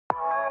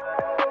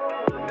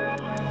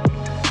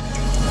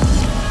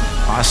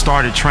I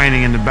started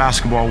training in the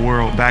basketball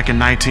world back in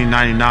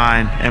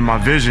 1999, and my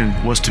vision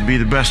was to be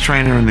the best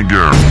trainer in the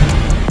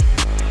game.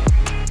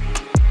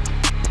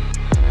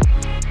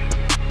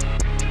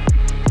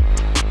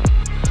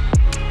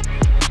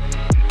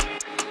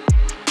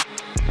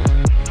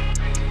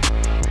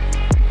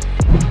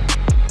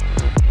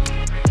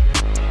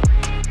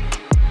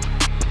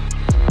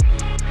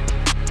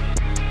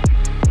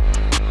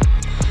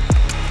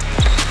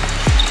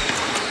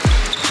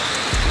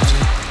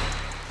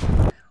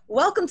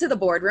 Welcome to the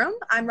boardroom.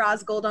 I'm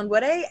Roz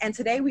Goldon-Woode, and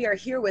today we are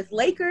here with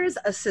Lakers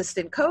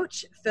assistant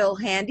coach Phil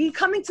Handy,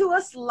 coming to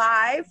us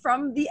live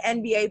from the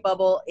NBA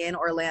bubble in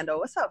Orlando.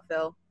 What's up,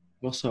 Phil?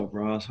 What's up,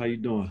 Roz? How you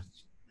doing?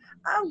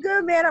 I'm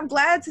good, man. I'm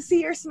glad to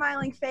see your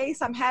smiling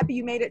face. I'm happy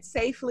you made it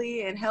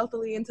safely and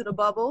healthily into the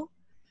bubble.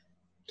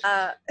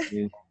 Yeah,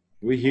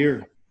 we're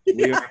here.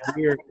 We are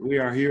here. We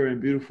are here in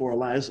beautiful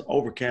Orlando. It's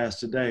overcast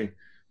today,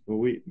 but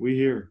we're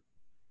here.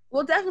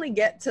 We'll definitely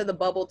get to the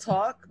bubble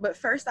talk, but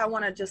first I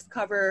want to just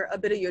cover a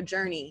bit of your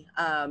journey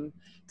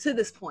to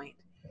this point.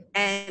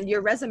 And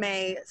your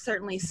resume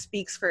certainly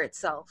speaks for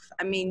itself.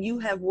 I mean, you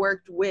have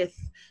worked with,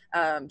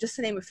 just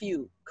to name a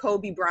few,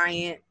 Kobe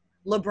Bryant,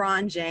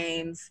 LeBron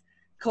James,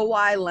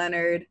 Kawhi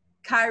Leonard,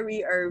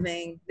 Kyrie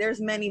Irving. There's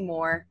many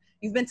more.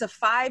 You've been to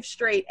 5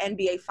 straight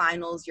NBA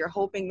finals. You're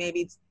hoping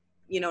maybe,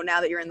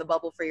 now that you're in the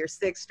bubble for your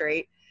 6th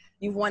straight.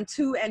 You've won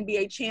 2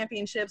 NBA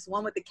championships,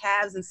 one with the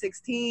Cavs in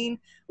 2016,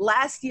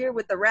 last year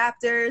with the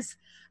Raptors.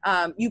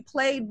 You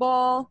played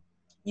ball.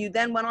 You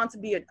then went on to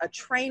be a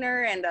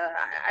trainer, and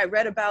I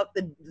read about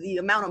the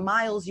amount of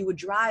miles you would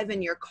drive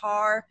in your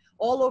car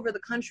all over the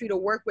country to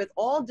work with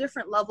all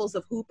different levels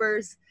of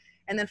hoopers,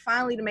 and then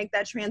finally to make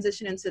that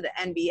transition into the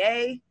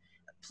NBA,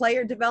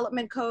 player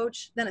development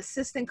coach, then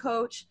assistant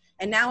coach,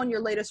 and now in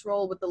your latest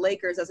role with the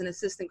Lakers as an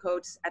assistant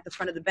coach at the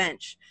front of the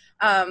bench.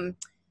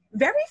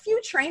 Very few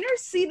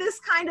trainers see this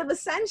kind of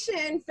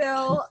ascension,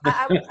 Phil.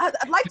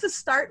 I'd like to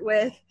start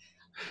with,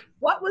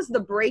 what was the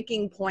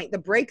breaking point, the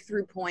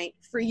breakthrough point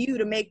for you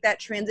to make that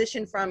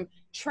transition from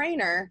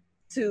trainer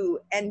to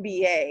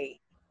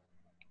NBA?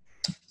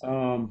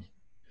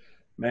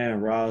 Man,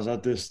 Roz, I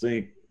just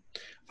think,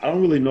 I don't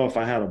really know if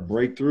I had a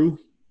breakthrough.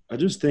 I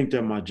just think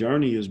that my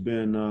journey has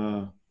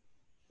been,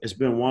 it's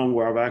been one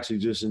where I've actually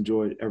just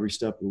enjoyed every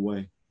step of the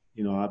way.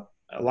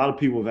 A lot of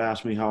people have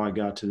asked me how I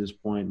got to this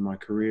point in my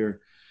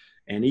career.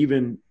 And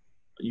even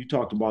you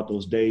talked about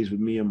those days with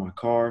me in my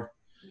car,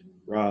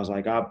 where I was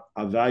like, I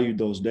valued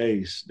those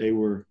days. They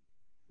were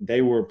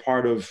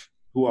part of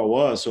who I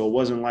was. So it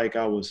wasn't like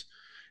I was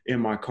in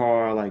my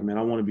car, like, man,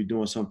 I want to be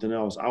doing something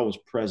else. I was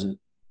present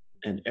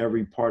in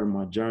every part of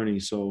my journey.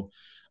 So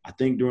I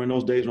think during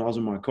those days when I was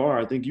in my car,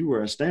 I think you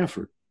were at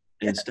Stanford.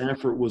 And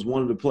Stanford was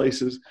one of the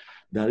places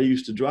that I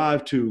used to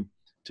drive to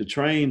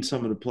train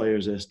some of the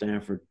players at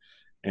Stanford.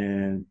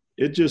 And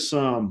it just,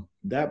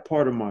 that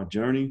part of my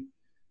journey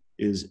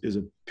is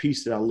a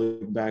piece that I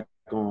look back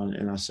on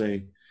and I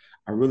say,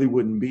 I really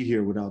wouldn't be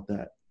here without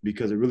that,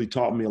 because it really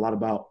taught me a lot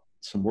about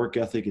some work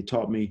ethic. It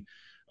taught me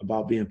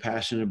about being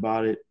passionate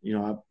about it.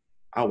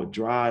 I would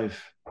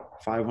drive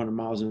 500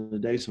 miles in a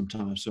day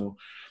sometimes. So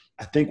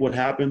I think what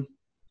happened,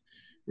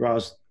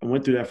 Roz, I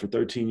went through that for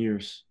 13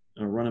 years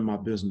running my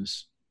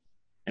business.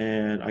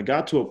 And I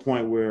got to a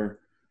point where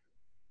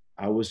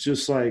I was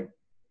just like,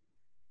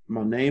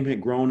 my name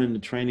had grown in the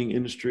training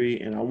industry,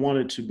 and I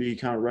wanted to be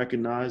kind of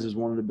recognized as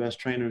one of the best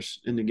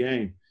trainers in the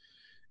game.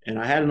 And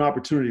I had an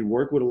opportunity to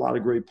work with a lot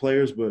of great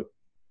players, but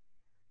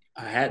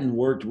I hadn't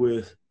worked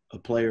with a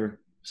player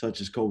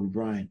such as Kobe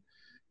Bryant.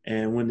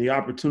 And when the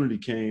opportunity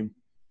came,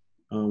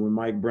 when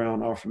Mike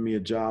Brown offered me a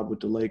job with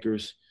the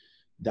Lakers,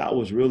 that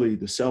was really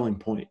the selling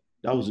point.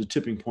 That was the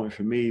tipping point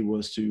for me,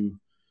 was to,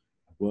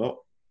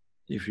 well,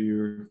 if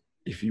you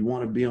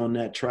want to be on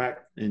that track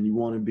and you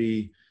want to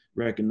be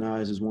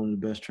recognized as one of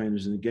the best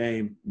trainers in the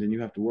game, then you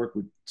have to work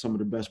with some of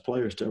the best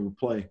players to ever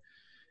play.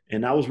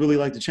 And that was really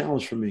like the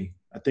challenge for me.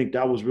 I think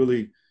that was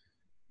really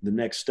the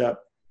next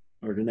step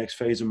or the next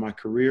phase of my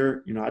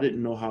career. I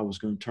didn't know how it was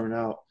going to turn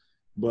out,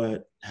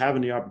 but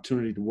having the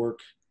opportunity to work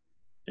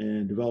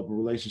and develop a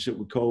relationship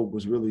with Kobe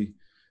was really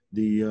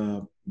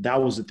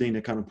that was the thing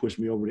that kind of pushed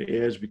me over the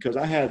edge, because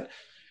I had,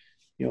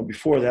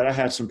 before that, I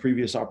had some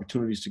previous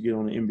opportunities to get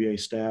on the NBA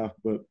staff,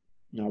 but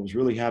I was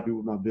really happy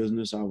with my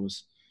business. I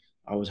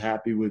was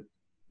happy with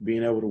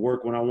being able to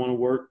work when I want to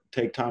work,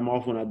 take time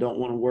off when I don't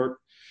want to work.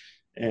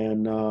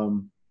 And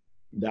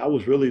that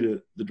was really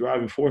the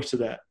driving force to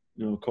that.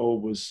 Cole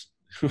was,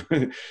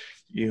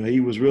 he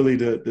was really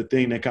the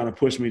thing that kind of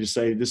pushed me to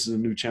say, this is a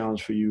new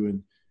challenge for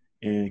you.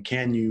 And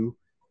can you,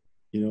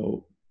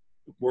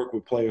 work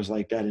with players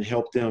like that and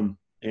help them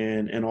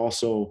and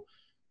also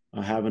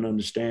have an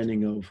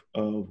understanding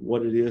of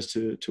what it is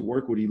to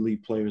work with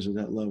elite players at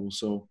that level.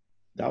 So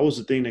that was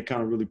the thing that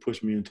kind of really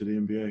pushed me into the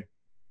NBA.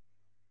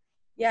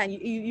 Yeah,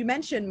 you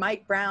mentioned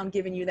Mike Brown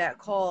giving you that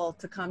call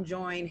to come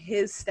join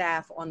his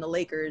staff on the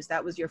Lakers.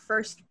 That was your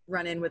first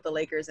run-in with the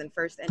Lakers and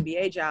first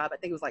NBA job. I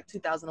think it was like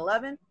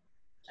 2011.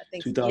 I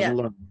think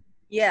 2011.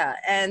 Yeah,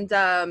 and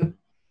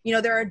you know,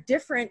 there are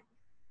different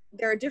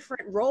there are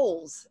different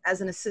roles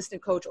as an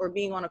assistant coach or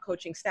being on a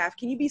coaching staff.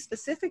 Can you be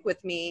specific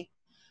with me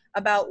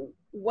about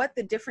what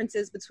the difference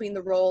is between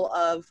the role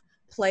of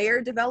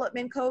player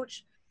development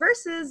coach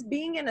versus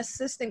being an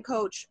assistant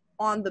coach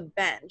on the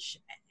bench?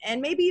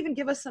 And maybe even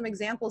give us some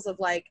examples of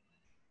like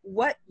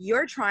what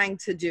you're trying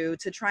to do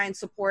to try and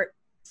support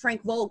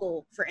Frank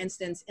Vogel, for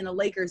instance, in a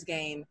Lakers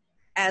game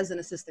as an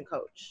assistant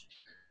coach.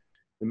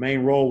 The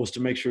main role was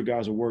to make sure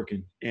guys are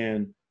working.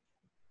 And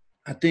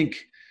I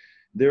think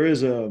there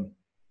is a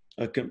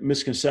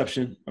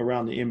misconception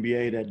around the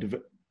NBA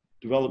that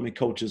development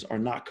coaches are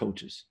not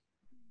coaches,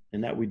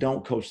 and that we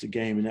don't coach the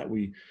game, and that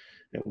we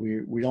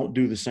don't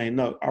do the same.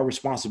 No, our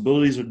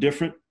responsibilities are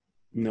different.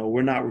 You know,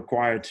 we're not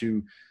required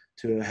to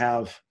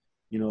have,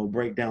 you know,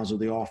 breakdowns of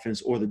the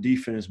offense or the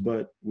defense,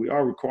 but we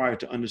are required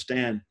to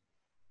understand,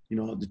 you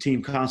know, the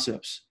team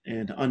concepts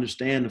and to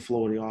understand the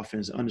flow of the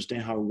offense,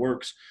 understand how it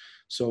works.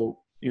 So,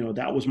 you know,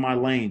 that was my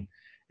lane.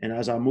 And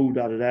as I moved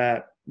out of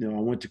that, you know,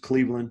 I went to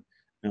Cleveland.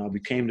 I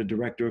became the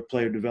director of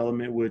player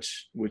development,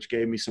 which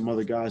gave me some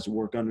other guys to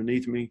work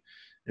underneath me.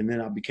 And then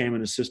I became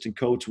an assistant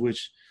coach,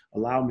 which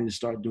allowed me to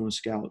start doing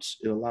scouts.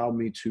 It allowed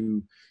me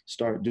to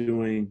start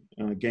doing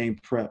game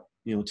prep.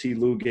 You know, T.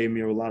 Lue gave me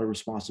a lot of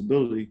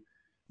responsibility,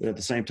 but at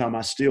the same time,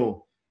 I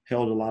still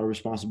held a lot of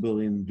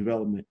responsibility in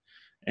development.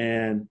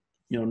 And,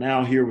 you know,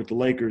 now here with the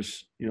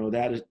Lakers, you know,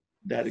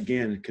 that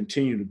again,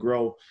 continued to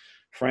grow.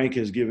 Frank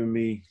has given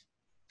me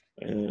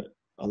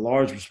a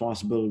large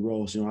responsibility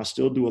role. So, you know, I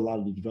still do a lot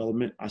of the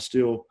development. I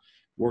still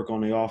work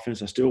on the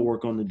offense. I still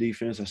work on the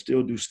defense. I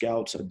still do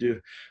scouts. I do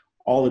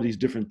all of these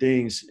different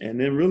things. And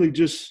then really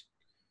just,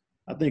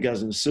 I think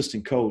as an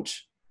assistant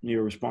coach,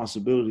 your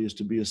responsibility is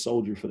to be a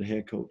soldier for the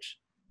head coach.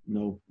 You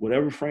know,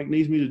 whatever Frank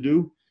needs me to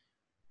do,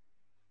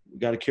 we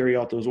got to carry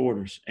out those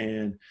orders.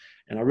 And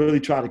I really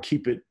try to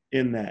keep it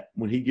in that.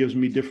 When he gives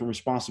me different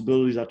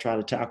responsibilities, I try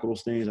to tackle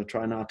those things. I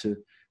try not to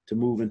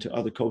move into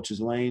other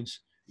coaches' lanes.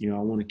 You know,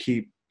 I want to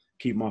keep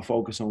my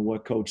focus on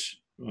what coach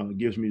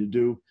gives me to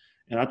do.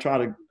 And I try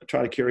to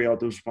carry out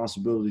those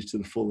responsibilities to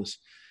the fullest.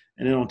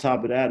 And then on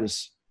top of that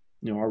is,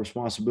 you know, our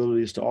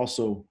responsibility is to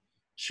also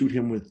shoot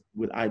him with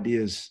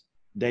ideas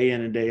day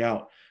in and day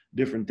out,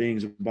 different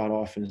things about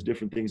offense,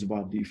 different things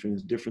about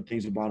defense, different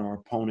things about our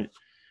opponent,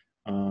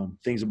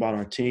 things about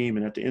our team.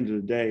 And at the end of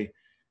the day,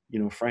 you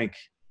know, Frank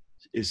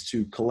is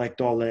to collect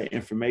all that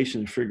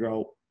information and figure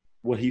out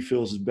what he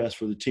feels is best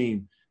for the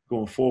team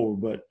going forward.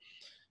 But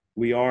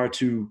we are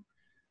to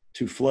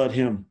flood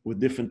him with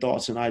different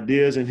thoughts and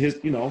ideas. And his,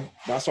 you know,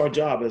 that's our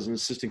job as an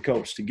assistant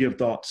coach, to give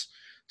thoughts,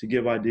 to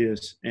give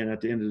ideas. And at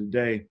the end of the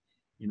day,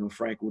 you know,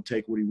 Frank will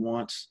take what he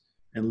wants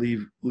and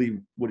leave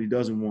what he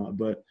doesn't want.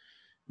 But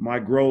my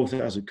growth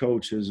as a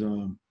coach has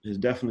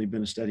definitely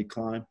been a steady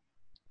climb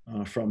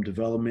from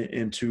development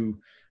into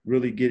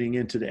really getting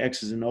into the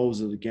X's and O's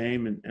of the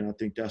game. And I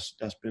think that's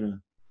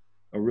been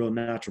a real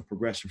natural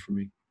progression for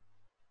me.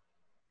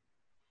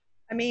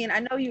 I mean, I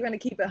know you're going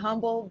to keep it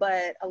humble,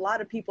 but a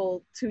lot of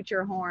people toot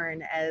your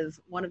horn as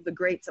one of the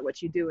greats at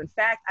what you do. In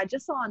fact, I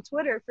just saw on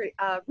Twitter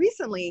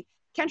recently,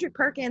 Kendrick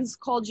Perkins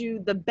called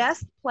you the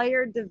best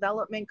player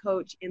development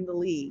coach in the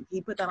league.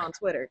 He put that on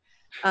Twitter.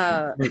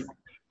 And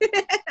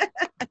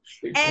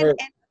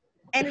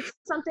it's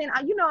something,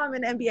 you know, I'm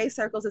in NBA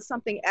circles. It's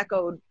something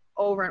echoed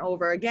over and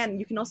over again.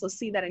 You can also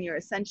see that in your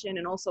ascension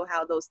and also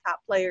how those top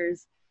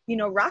players, you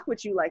know, rock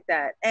with you like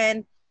that.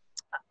 And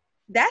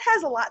that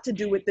has a lot to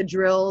do with the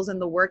drills and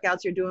the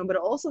workouts you're doing, but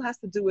it also has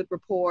to do with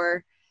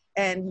rapport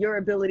and your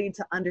ability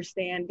to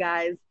understand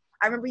guys.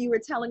 I remember you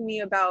were telling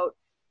me about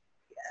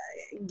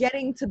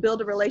getting to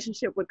build a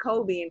relationship with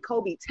Kobe, and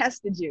Kobe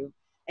tested you,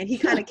 and he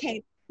kind of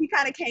came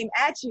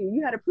at you.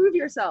 You had to prove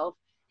yourself.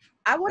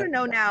 I want to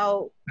know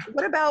now,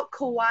 what about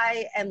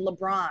Kawhi and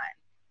LeBron?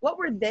 What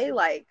were they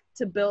like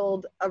to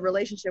build a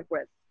relationship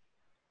with?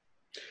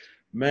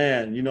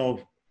 Man, you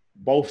know,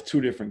 both two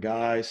different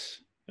guys.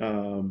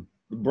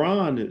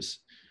 LeBron is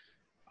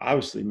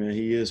obviously, man,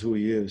 he is who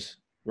he is,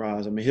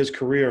 Roz. I mean, his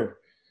career,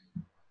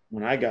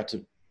 when I got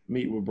to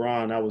meet with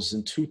LeBron, I was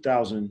in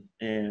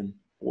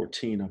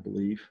 2014, I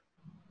believe.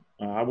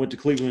 I went to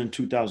Cleveland in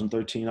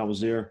 2013. I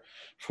was there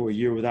for a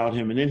year without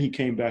him. And then he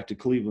came back to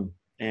Cleveland,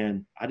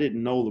 and I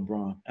didn't know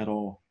LeBron at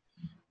all.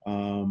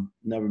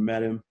 Never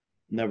met him,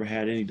 never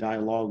had any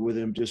dialogue with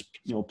him, just,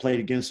 you know, played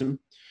against him.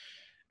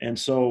 And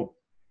so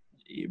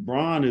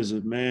Bron is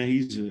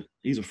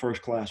he's a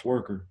first-class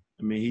worker.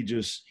 I mean,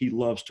 he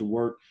loves to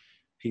work.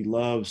 He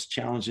loves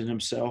challenging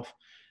himself.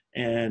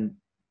 And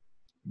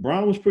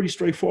Bron was pretty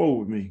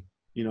straightforward with me.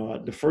 You know,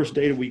 the first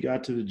day that we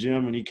got to the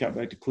gym and he got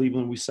back to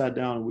Cleveland, we sat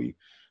down and we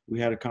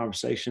had a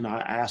conversation.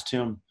 I asked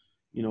him,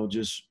 you know,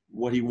 just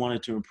what he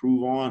wanted to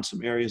improve on,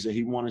 some areas that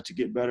he wanted to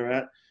get better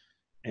at.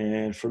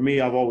 And for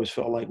me, I've always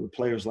felt like with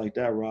players like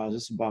that, Roz,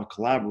 it's about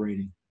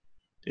collaborating.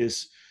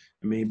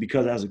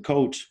 Because as a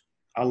coach,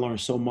 I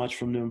learned so much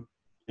from them.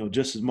 You know,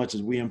 just as much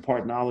as we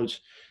impart knowledge,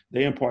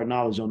 they impart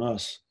knowledge on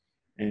us.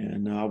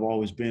 And I've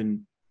always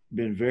been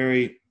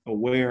very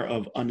aware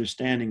of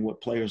understanding what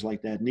players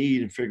like that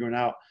need and figuring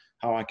out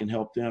how I can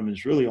help them. And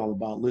it's really all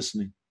about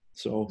listening.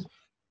 So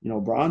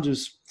Bron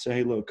just said,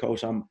 hey, look,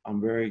 coach, I'm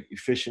very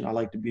efficient. I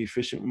like to be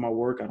efficient with my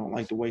work. I don't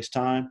like to waste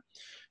time.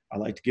 I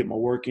like to get my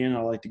work in.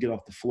 I like to get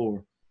off the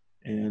floor.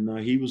 And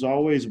he was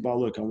always about,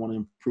 look, I want to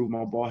improve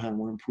my ball handling. I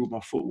want to improve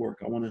my footwork.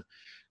 I want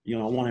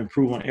to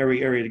improve on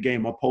every area of the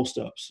game, my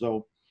post-ups.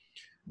 So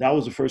that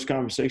was the first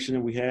conversation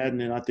that we had.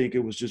 And then I think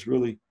it was just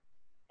really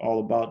all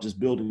about just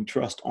building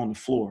trust on the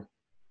floor.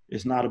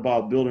 It's not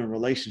about building a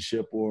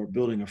relationship or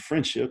building a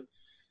friendship.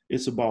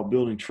 It's about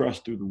building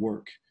trust through the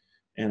work.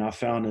 And I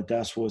found that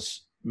that's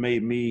what's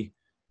made me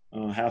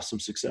have some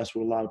success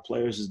with a lot of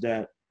players, is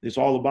that it's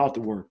all about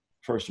the work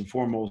first and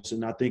foremost.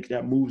 And I think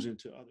that moves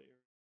into other areas.